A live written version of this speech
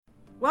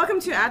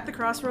Welcome to At the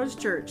Crossroads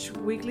Church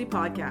weekly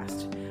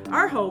podcast.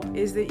 Our hope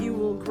is that you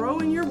will grow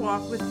in your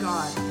walk with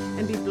God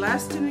and be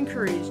blessed and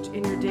encouraged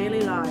in your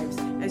daily lives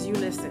as you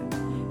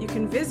listen. You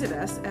can visit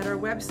us at our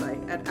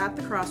website at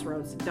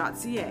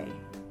atthecrossroads.ca.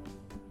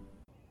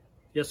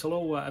 Yes,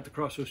 hello at the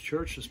Crossroads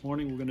Church. This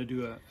morning we're going to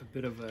do a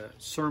bit of a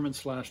sermon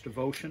 /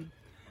 devotion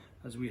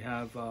as we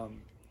have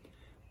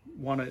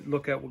want to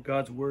look at what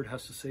God's Word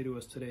has to say to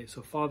us today.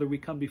 So Father, we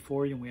come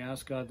before you and we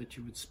ask God that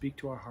you would speak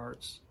to our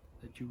hearts,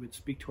 that you would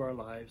speak to our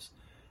lives,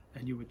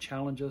 and you would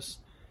challenge us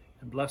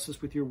and bless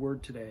us with your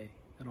word today.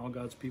 And all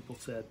God's people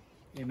said,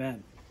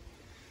 amen.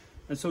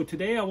 And so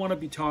today I want to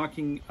be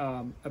talking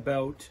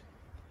about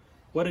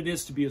what it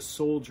is to be a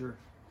soldier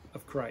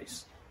of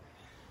Christ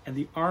and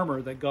the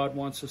armor that God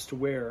wants us to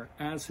wear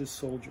as his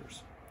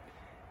soldiers.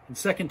 In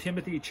 2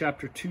 Timothy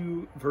chapter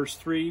 2, verse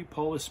 3,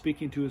 Paul is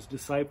speaking to his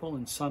disciple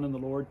and son in the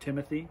Lord,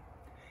 Timothy.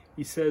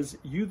 He says,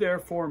 "You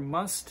therefore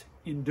must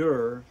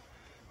endure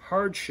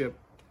hardship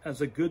as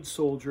a good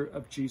soldier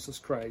of Jesus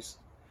Christ,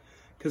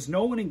 because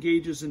no one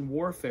engages in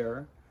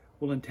warfare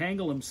will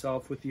entangle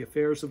himself with the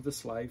affairs of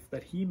this life,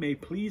 that he may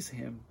please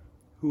him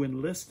who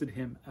enlisted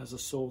him as a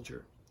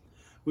soldier."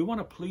 We want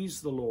to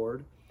please the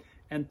Lord,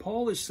 and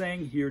Paul is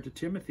saying here to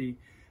Timothy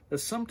that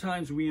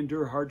sometimes we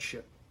endure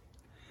hardship.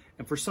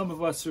 And for some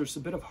of us, there's a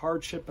bit of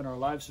hardship in our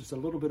lives. There's a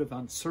little bit of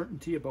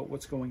uncertainty about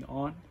what's going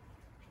on.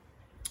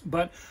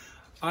 But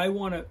I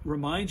want to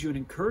remind you and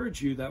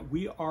encourage you that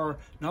we are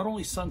not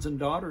only sons and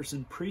daughters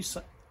and priests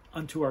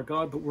unto our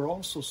God, but we're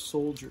also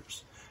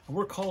soldiers. And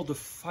we're called to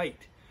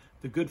fight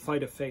the good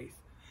fight of faith.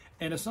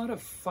 And it's not a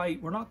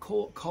fight. We're not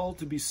called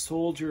to be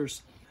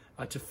soldiers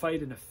to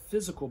fight in a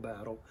physical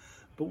battle,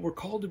 but we're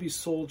called to be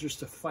soldiers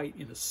to fight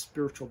in a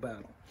spiritual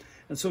battle.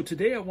 And so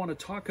today I want to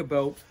talk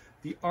about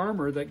the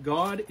armor that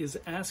God is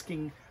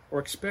asking or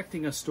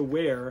expecting us to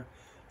wear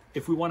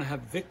if we want to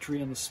have victory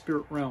in the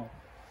spirit realm.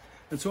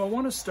 And so I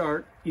want to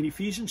start in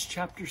Ephesians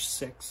chapter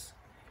 6.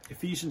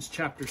 Ephesians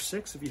chapter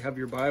 6, if you have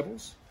your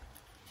Bibles.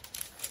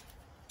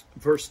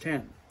 Verse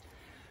 10.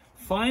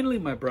 "Finally,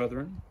 my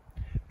brethren,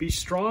 be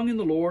strong in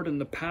the Lord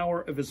and the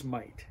power of his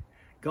might."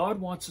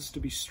 God wants us to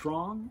be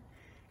strong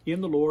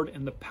in the Lord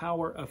and the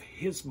power of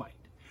his might.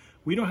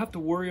 We don't have to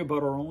worry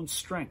about our own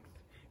strength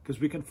because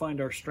we can find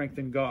our strength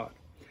in God.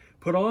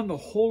 "Put on the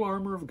whole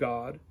armor of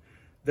God,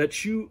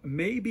 that you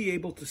may be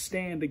able to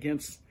stand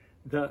against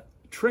the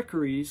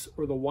trickeries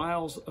or the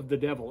wiles of the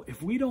devil."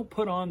 If we don't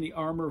put on the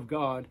armor of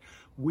God,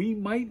 we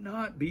might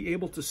not be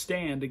able to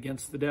stand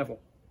against the devil.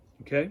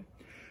 Okay?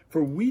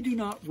 "For we do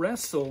not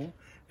wrestle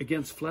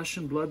against flesh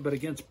and blood, but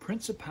against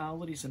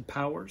principalities and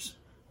powers,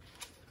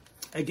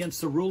 against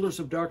the rulers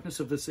of darkness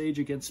of this age,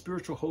 against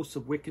spiritual hosts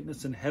of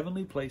wickedness in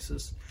heavenly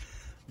places.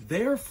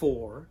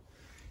 Therefore,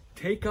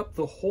 take up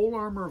the whole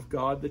armor of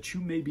God, that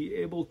you may be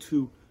able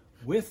to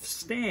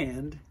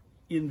withstand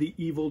in the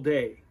evil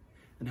day.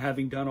 And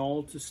having done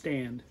all to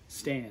stand,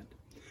 stand."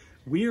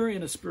 We are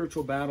in a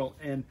spiritual battle,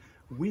 and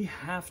we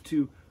have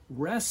to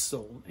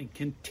wrestle and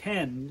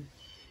contend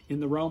in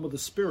the realm of the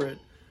spirit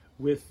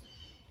with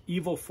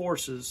evil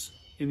forces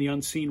in the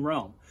unseen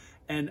realm.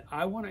 And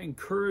I want to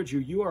encourage you,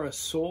 you are a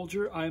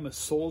soldier, I'm a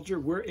soldier.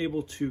 We're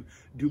able to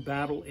do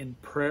battle in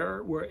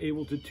prayer. We're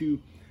able to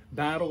do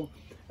battle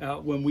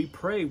when we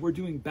pray. We're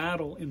doing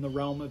battle in the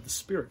realm of the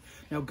spirit.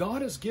 Now,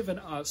 God has given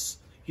us,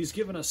 he's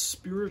given us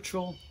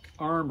spiritual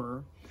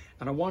armor.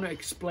 And I want to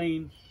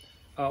explain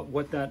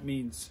what that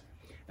means.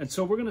 And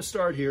so we're going to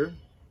start here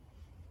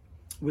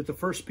with the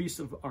first piece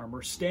of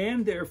armor.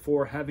 "Stand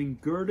therefore, having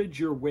girded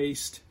your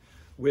waist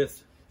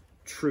with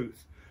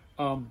truth."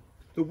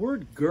 The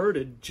word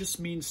girded just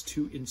means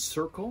to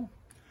encircle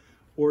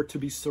or to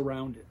be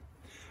surrounded.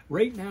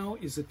 Right now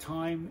is a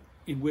time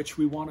in which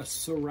we want to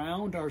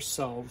surround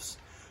ourselves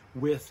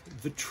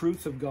with the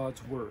truth of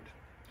God's word.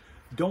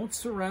 Don't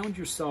surround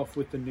yourself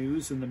with the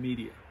news and the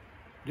media.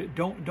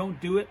 Don't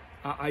do it.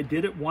 I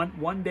did it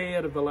one day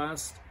out of the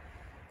last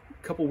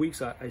couple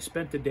weeks. I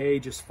spent the day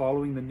just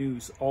following the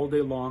news all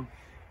day long,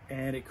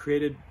 and it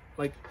created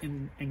like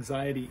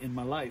anxiety in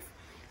my life.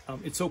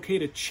 It's okay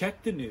to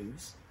check the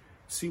news,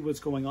 see what's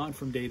going on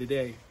from day to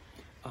day,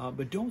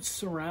 but don't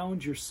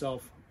surround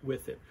yourself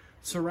with it.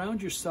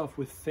 Surround yourself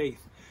with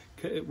faith,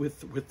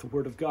 with the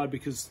Word of God,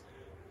 because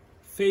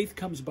faith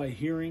comes by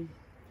hearing,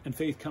 and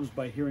faith comes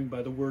by hearing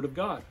by the Word of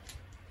God.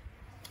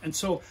 And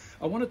so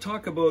I want to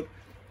talk about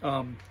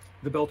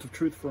the belt of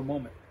truth for a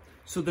moment.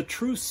 So the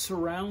truth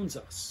surrounds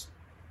us.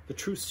 The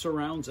truth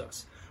surrounds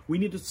us. We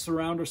need to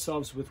surround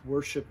ourselves with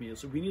worship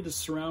music. We need to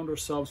surround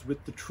ourselves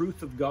with the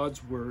truth of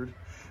God's word,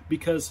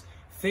 because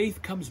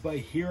faith comes by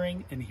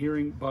hearing, and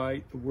hearing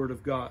by the word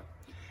of God.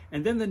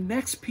 And then the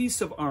next piece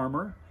of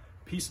armor,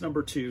 piece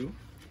number 2,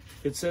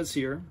 it says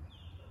here,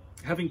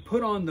 "Having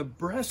put on the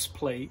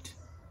breastplate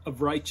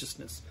of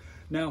righteousness."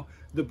 Now,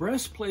 the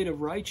breastplate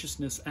of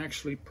righteousness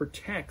actually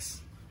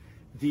protects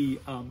the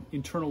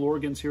internal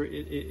organs here.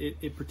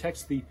 It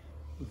protects the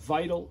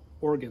vital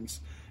organs.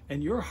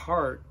 And your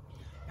heart,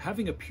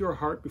 having a pure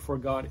heart before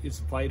God, is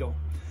vital.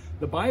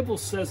 The Bible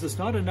says it's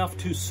not enough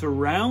to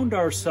surround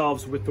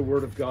ourselves with the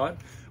Word of God.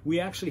 We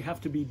actually have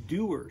to be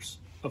doers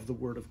of the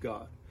Word of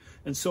God.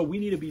 And so we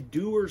need to be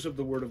doers of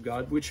the Word of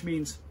God, which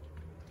means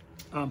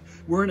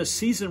we're in a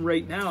season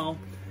right now.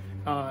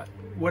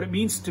 What it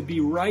means to be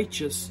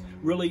righteous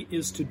really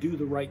is to do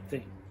the right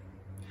thing.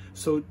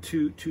 So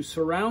to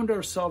surround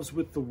ourselves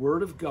with the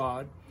Word of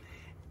God,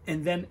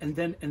 and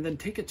then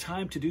take a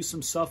time to do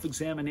some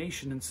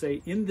self-examination and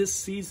say, in this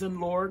season,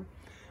 Lord,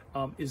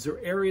 is there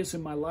areas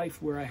in my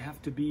life where I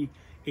have to be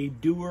a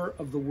doer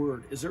of the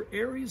Word? Is there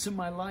areas in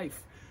my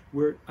life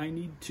where I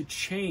need to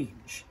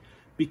change?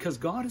 Because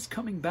God is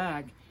coming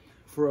back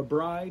for a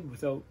bride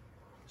without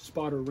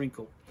spot or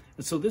wrinkle.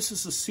 And so this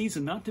is a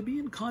season not to be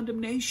in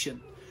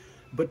condemnation,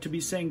 but to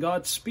be saying,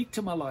 God, speak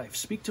to my life,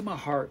 speak to my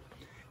heart.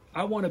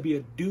 I want to be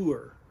a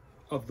doer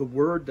of the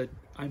Word that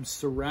I'm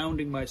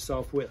surrounding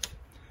myself with.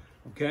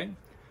 Okay?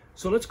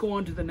 So let's go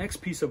on to the next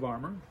piece of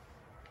armor.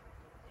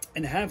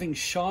 And having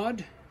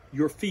shod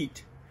your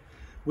feet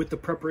with the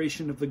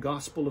preparation of the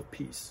gospel of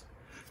peace.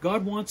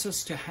 God wants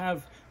us to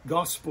have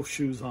gospel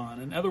shoes on.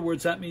 In other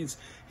words, that means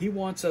He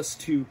wants us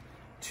to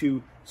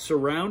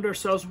surround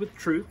ourselves with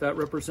truth. That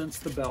represents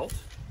the belt.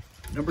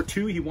 Number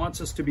 2, He wants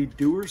us to be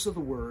doers of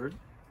the Word.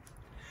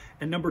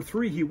 And number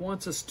 3, He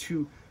wants us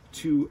to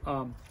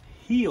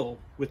heal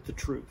with the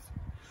truth.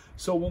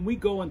 So when we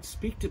go and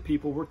speak to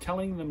people, we're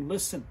telling them,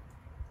 listen,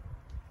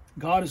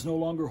 God is no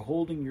longer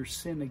holding your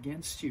sin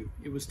against you.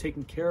 It was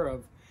taken care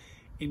of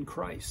in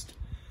Christ.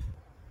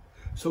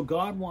 So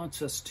God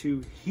wants us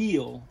to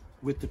heal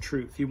with the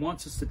truth. He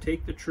wants us to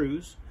take the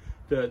truth,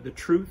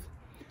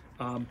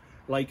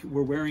 like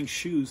we're wearing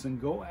shoes,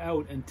 and go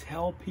out and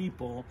tell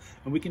people.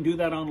 And we can do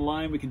that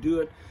online. We can do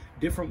it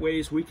different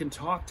ways. We can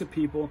talk to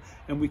people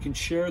and we can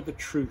share the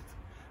truth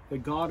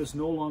that God is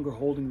no longer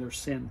holding their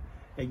sin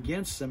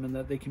against them and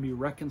that they can be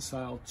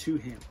reconciled to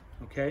Him.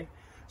 Okay?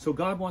 So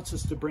God wants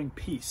us to bring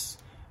peace,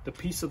 the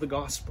peace of the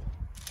gospel.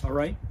 All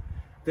right?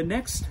 The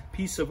next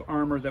piece of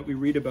armor that we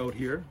read about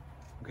here,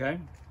 okay,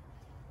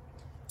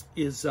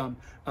 is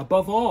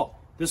above all,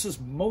 this is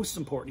most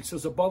important. He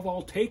says, above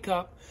all, take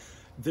up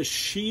the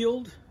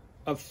shield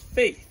of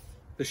faith,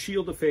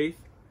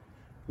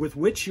 with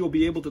which you'll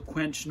be able to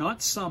quench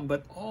not some,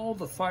 but all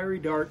the fiery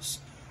darts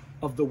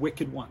of the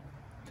wicked one.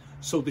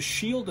 So the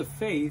shield of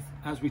faith,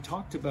 as we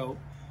talked about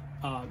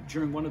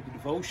during one of the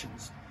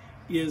devotions,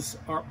 is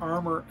our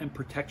armor and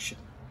protection.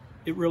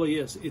 It really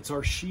is. It's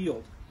our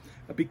shield.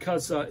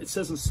 Because it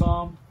says in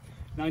Psalm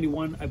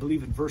 91, I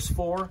believe in verse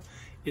 4,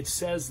 it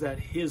says that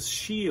His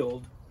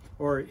shield,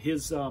 or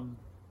His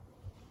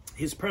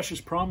precious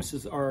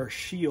promises are our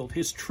shield.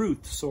 His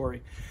truth,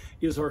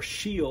 is our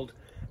shield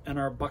and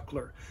our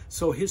buckler.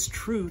 So His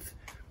truth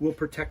will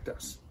protect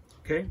us.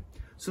 Okay?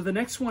 So the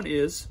next one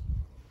is,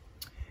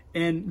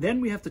 and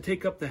then we have to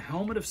take up the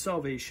helmet of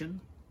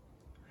salvation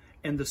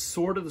and the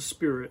sword of the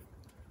Spirit,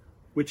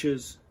 which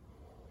is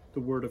the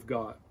Word of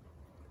God.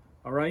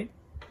 All right?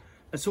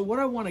 And so what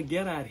I want to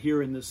get at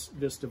here in this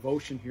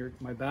devotion here,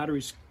 my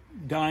battery's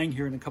dying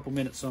here in a couple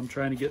minutes, so I'm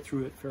trying to get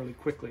through it fairly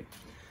quickly.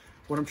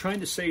 What I'm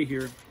trying to say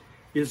here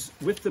is,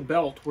 with the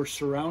belt, we're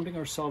surrounding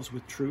ourselves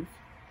with truth.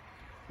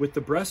 With the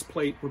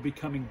breastplate, we're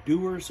becoming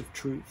doers of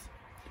truth.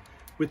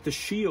 With the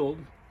shield,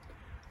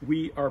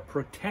 we are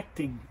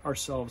protecting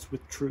ourselves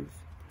with truth.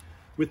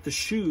 With the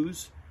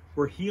shoes,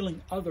 we're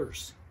healing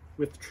others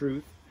with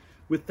truth.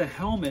 With the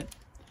helmet,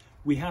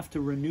 we have to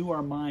renew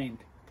our mind,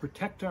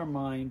 protect our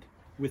mind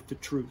with the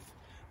truth.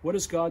 What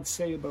does God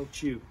say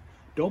about you?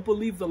 Don't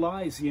believe the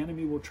lies the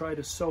enemy will try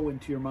to sow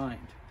into your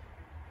mind.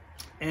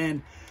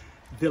 And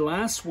the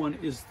last one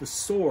is the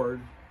sword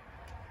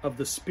of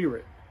the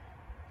Spirit.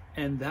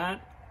 And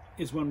that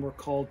is when we're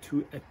called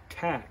to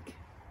attack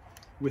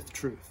with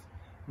truth.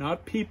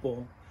 Not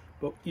people,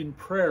 but in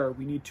prayer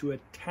we need to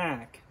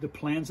attack the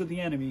plans of the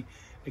enemy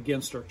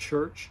against our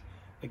church,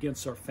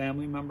 against our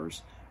family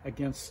members,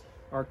 against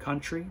our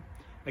country,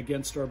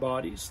 against our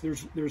bodies.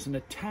 There's an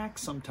attack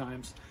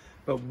sometimes,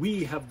 but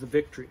we have the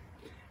victory.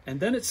 And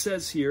then it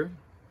says here,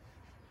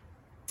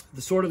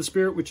 the sword of the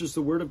Spirit, which is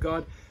the Word of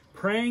God,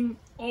 praying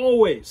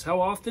always. How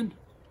often?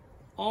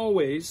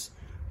 Always,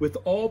 with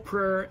all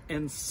prayer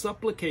and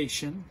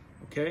supplication,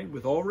 okay,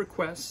 with all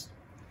requests,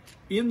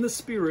 in the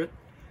Spirit,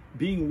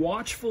 being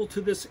watchful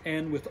to this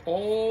end with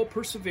all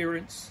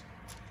perseverance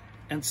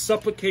and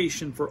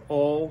supplication for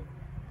all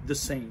the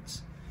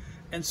saints.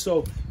 And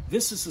so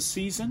this is a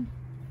season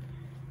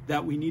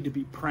that we need to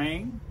be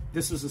praying.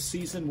 This is a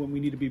season when we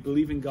need to be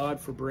believing God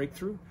for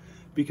breakthrough,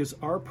 because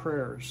our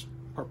prayers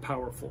are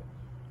powerful.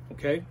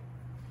 Okay?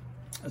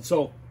 And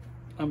so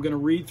I'm going to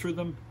read through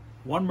them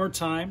one more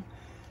time.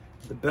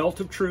 The belt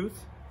of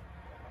truth,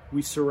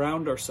 we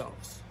surround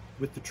ourselves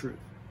with the truth.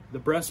 The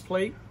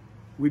breastplate,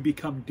 we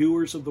become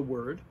doers of the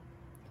Word.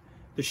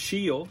 The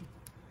shield,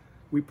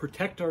 we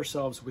protect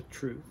ourselves with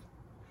truth.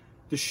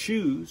 The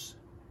shoes,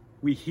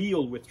 we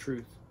heal with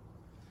truth.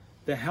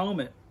 The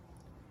helmet,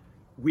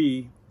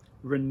 we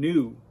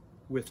renew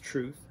with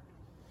truth.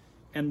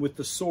 And with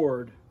the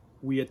sword,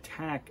 we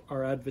attack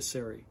our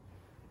adversary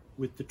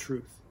with the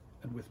truth.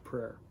 and with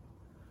prayer.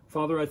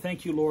 Father, I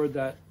thank you, Lord,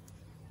 that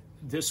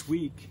this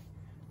week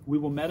we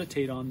will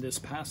meditate on this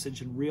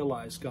passage and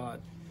realize,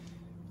 God,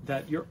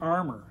 that your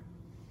armor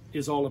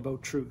is all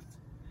about truth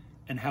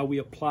and how we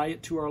apply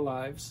it to our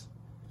lives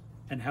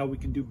and how we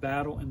can do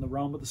battle in the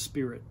realm of the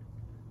Spirit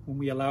when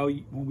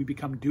we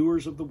become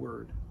doers of the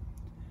word.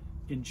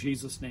 In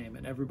Jesus' name.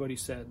 And everybody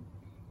said,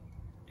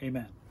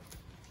 amen.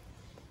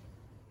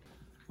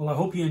 Well, I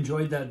hope you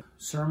enjoyed that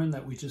sermon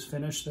that we just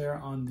finished there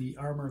on the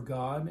armor of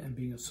God and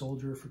being a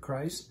soldier for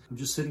Christ. I'm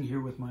just sitting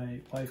here with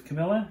my wife,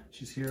 Camilla.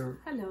 She's here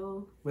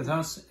Hello. with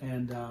us,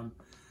 and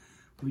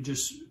we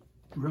just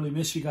really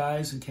miss you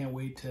guys and can't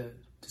wait to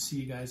see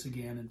you guys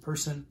again in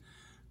person.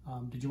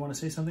 Did you want to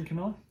say something,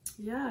 Camilla?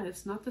 Yeah,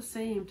 it's not the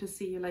same to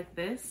see you like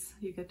this.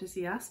 You get to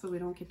see us, but we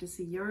don't get to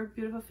see your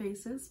beautiful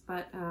faces.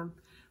 But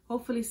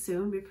hopefully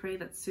soon, we pray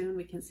that soon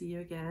we can see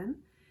you again.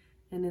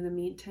 And in the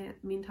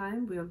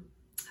meantime, we'll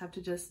have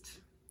to just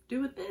do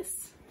with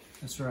this.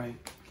 That's right.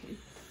 Okay.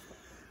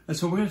 And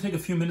so we're going to take a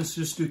few minutes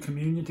to just do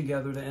communion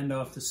together to end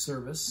off this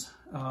service,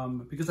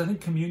 because I think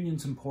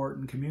communion's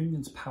important.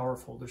 Communion's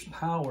powerful. There's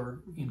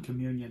power in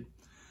communion.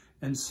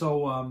 And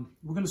so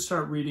we're going to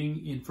start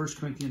reading in 1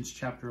 Corinthians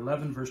chapter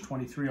 11, verse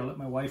 23. I'll let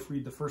my wife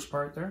read the first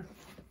part there.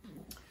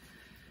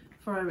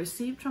 For I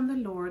received from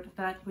the Lord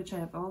that which I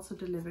have also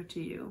delivered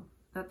to you,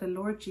 that the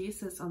Lord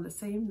Jesus, on the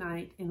same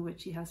night in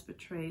which he has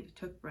betrayed,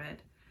 took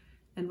bread.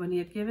 And when he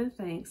had given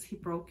thanks, he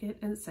broke it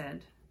and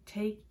said,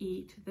 Take,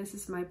 eat, this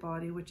is my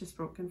body, which is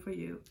broken for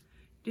you.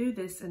 Do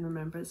this in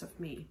remembrance of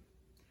me.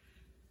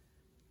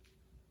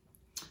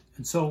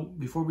 And so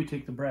before we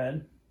take the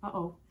bread...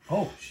 Uh-oh.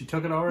 Oh, she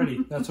took it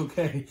already. That's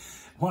okay.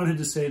 I wanted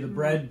to say the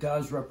bread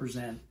does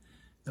represent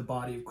the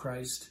body of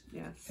Christ.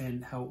 Yes.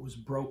 And how it was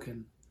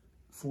broken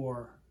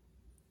for,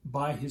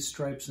 by his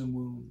stripes and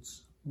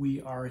wounds,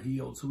 we are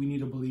healed. So we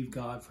need to believe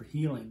God for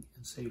healing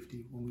and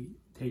safety when we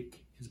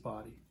take his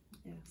body.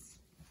 Yes.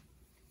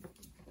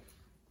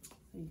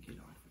 Thank you,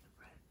 Lord, for the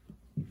bread.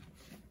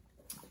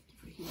 Thank you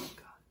for healing,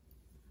 God.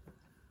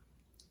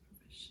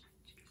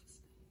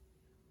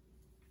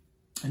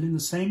 And in the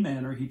same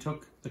manner, he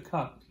took the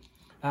cup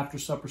after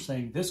supper,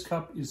 saying, This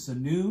cup is the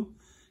new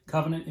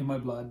covenant in my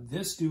blood.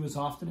 This do as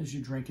often as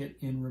you drink it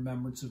in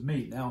remembrance of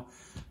me. Now,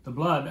 the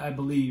blood, I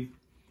believe,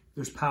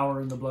 there's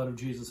power in the blood of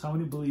Jesus. How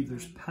many believe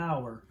there's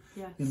power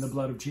in the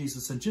blood of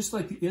Jesus? And just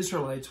like the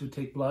Israelites would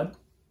take blood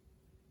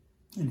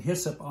and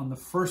hyssop on the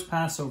first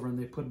Passover, and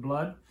they put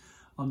blood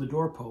on the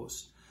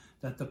doorpost,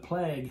 that the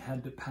plague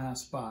had to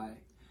pass by.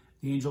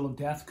 The angel of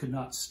death could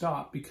not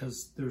stop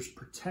because there's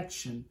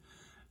protection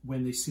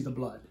when they see the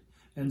blood.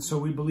 And so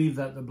we believe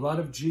that the blood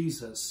of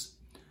Jesus,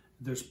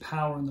 there's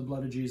power in the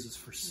blood of Jesus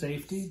for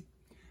safety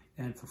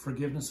and for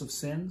forgiveness of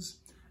sins.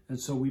 And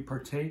so we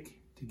partake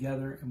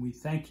together and we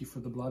thank you for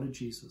the blood of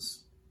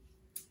Jesus.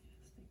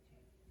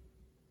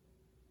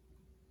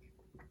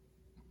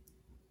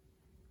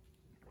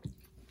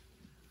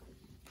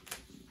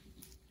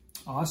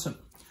 Awesome.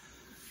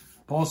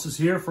 Paul says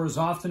here, for as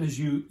often as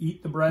you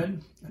eat the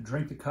bread and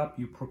drink the cup,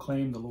 you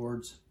proclaim the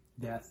Lord's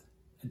death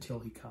until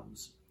he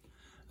comes.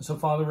 And so,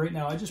 Father, right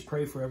now, I just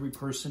pray for every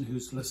person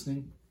who's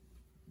listening,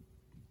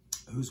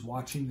 who's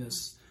watching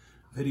this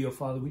video,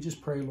 Father. We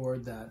just pray,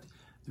 Lord, that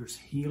there's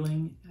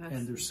healing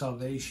and there's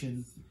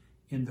salvation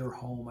in their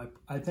home.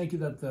 I thank you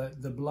that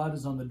the blood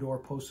is on the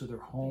doorposts of their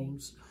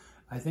homes.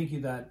 I thank you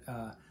that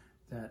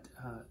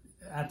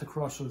at the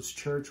Crossroads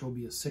Church will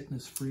be a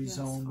sickness-free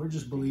zone. We're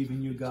just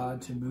believing you,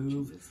 God, to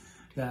move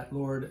that,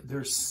 Lord,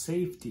 there's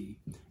safety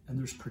and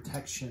there's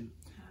protection,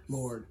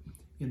 Lord,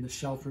 in the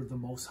shelter of the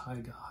Most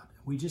High God.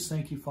 We just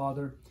thank you,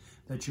 Father,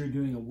 that you're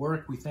doing a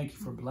work. We thank you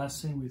for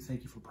blessing. We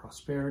thank you for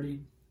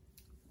prosperity.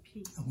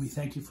 Peace. And we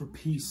thank you for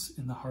peace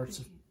in the hearts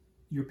of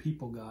your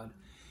people, God.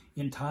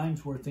 In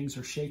times where things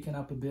are shaken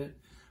up a bit,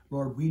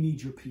 Lord, we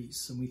need your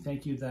peace. And we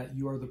thank you that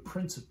you are the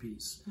Prince of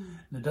Peace.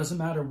 And it doesn't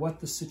matter what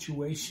the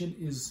situation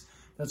is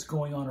that's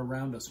going on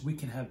around us, we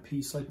can have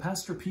peace. Like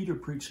Pastor Peter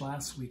preached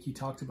last week, he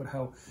talked about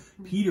how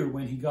Peter,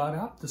 when he got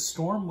up, the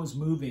storm was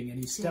moving and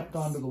he stepped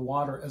onto the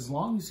water. As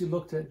long as he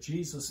looked at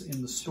Jesus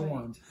in the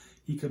storm,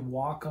 he could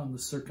walk on the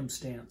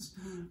circumstance.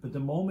 But the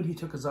moment he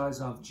took his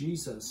eyes off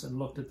Jesus and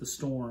looked at the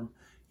storm,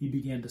 he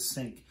began to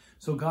sink.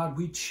 So God,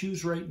 we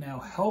choose right now,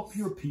 help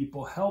your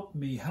people, help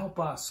me, help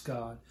us,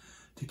 God,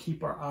 to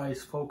keep our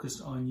eyes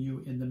focused on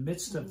you in the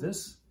midst of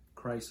this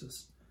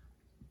crisis.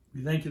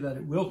 We thank you that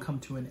it will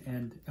come to an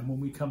end, and when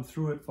we come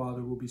through it,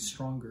 Father, we'll be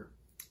stronger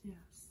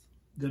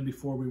than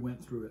before we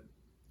went through it.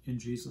 In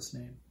Jesus'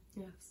 name.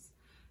 Yes.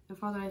 And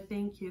Father, I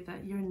thank you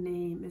that your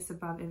name is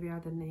above every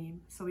other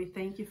name. So we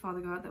thank you,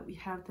 Father God, that we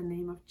have the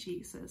name of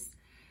Jesus.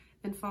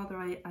 And Father,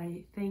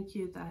 I thank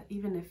you that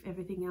even if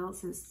everything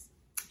else is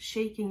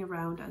shaking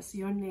around us,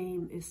 your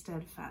name is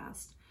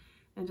steadfast.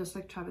 And just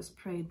like Travis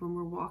prayed, when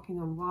we're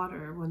walking on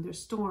water, when there's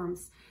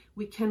storms,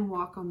 we can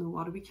walk on the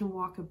water. We can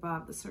walk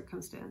above the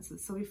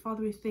circumstances. So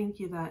Father, we thank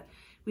you that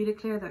we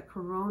declare that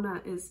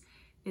Corona is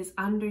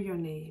under your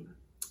name.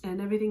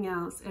 And everything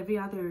else, every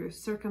other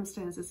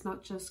circumstance, it's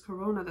not just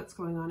Corona that's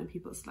going on in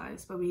people's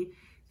lives, but we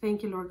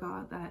Thank you, Lord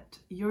God, that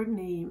your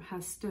name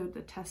has stood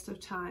the test of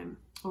time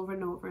over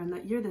and over, and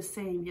that you're the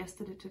same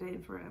yesterday, today,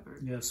 and forever.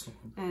 Yes,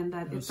 Lord. And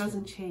that Yes, it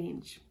doesn't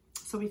change.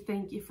 So we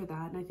thank you for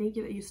that. And I thank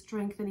you that you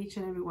strengthen each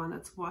and every one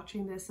that's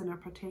watching this and are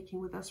partaking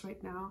with us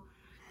right now.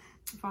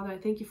 Father, I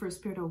thank you for a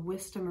spirit of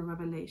wisdom and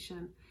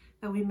revelation,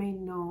 that we may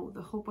know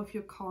the hope of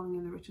your calling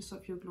and the riches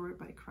of your glory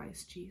by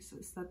Christ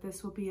Jesus. That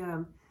this will be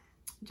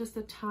just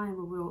a time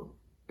where we'll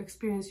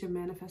experience your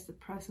manifested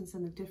presence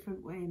in a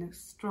different way, in a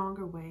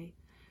stronger way,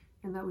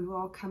 and that we will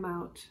all come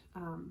out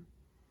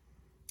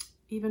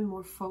even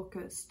more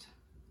focused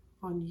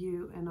on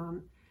you and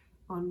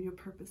on your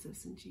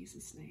purposes, in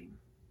Jesus' name.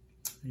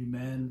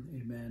 Amen,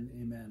 amen,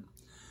 amen.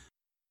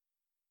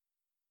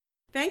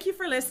 Thank you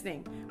for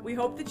listening. We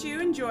hope that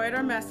you enjoyed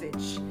our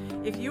message.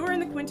 If you are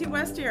in the Quinte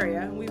West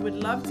area, we would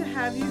love to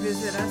have you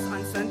visit us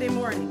on Sunday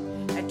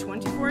morning at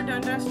 24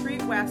 Dundas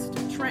Street West,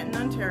 Trenton,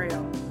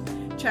 Ontario.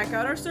 Check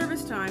out our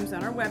service times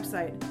on our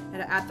website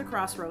at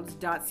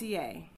atthecrossroads.ca.